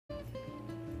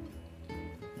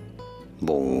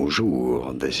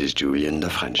Bonjour, this is Julien, the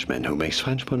Frenchman who makes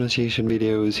French pronunciation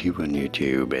videos here on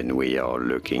YouTube, and we are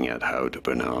looking at how to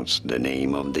pronounce the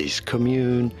name of this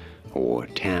commune or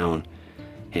town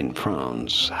in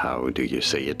France. How do you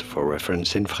say it? For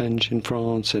reference, in French in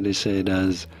France it is said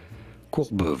as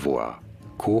Courbevoie,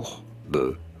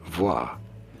 Courbevoie,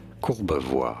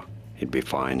 Courbevoie. It'd be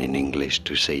fine in English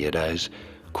to say it as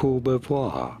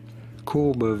Courbevoie,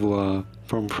 Courbevoie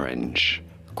from French,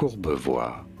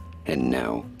 Courbevoie. And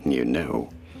now you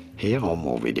know. Here are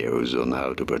more videos on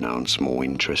how to pronounce more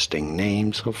interesting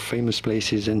names of famous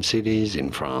places and cities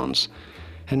in France,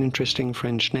 and interesting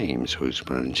French names whose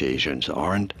pronunciations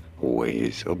aren't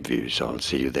always obvious. I'll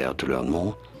see you there to learn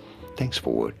more. Thanks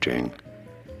for watching.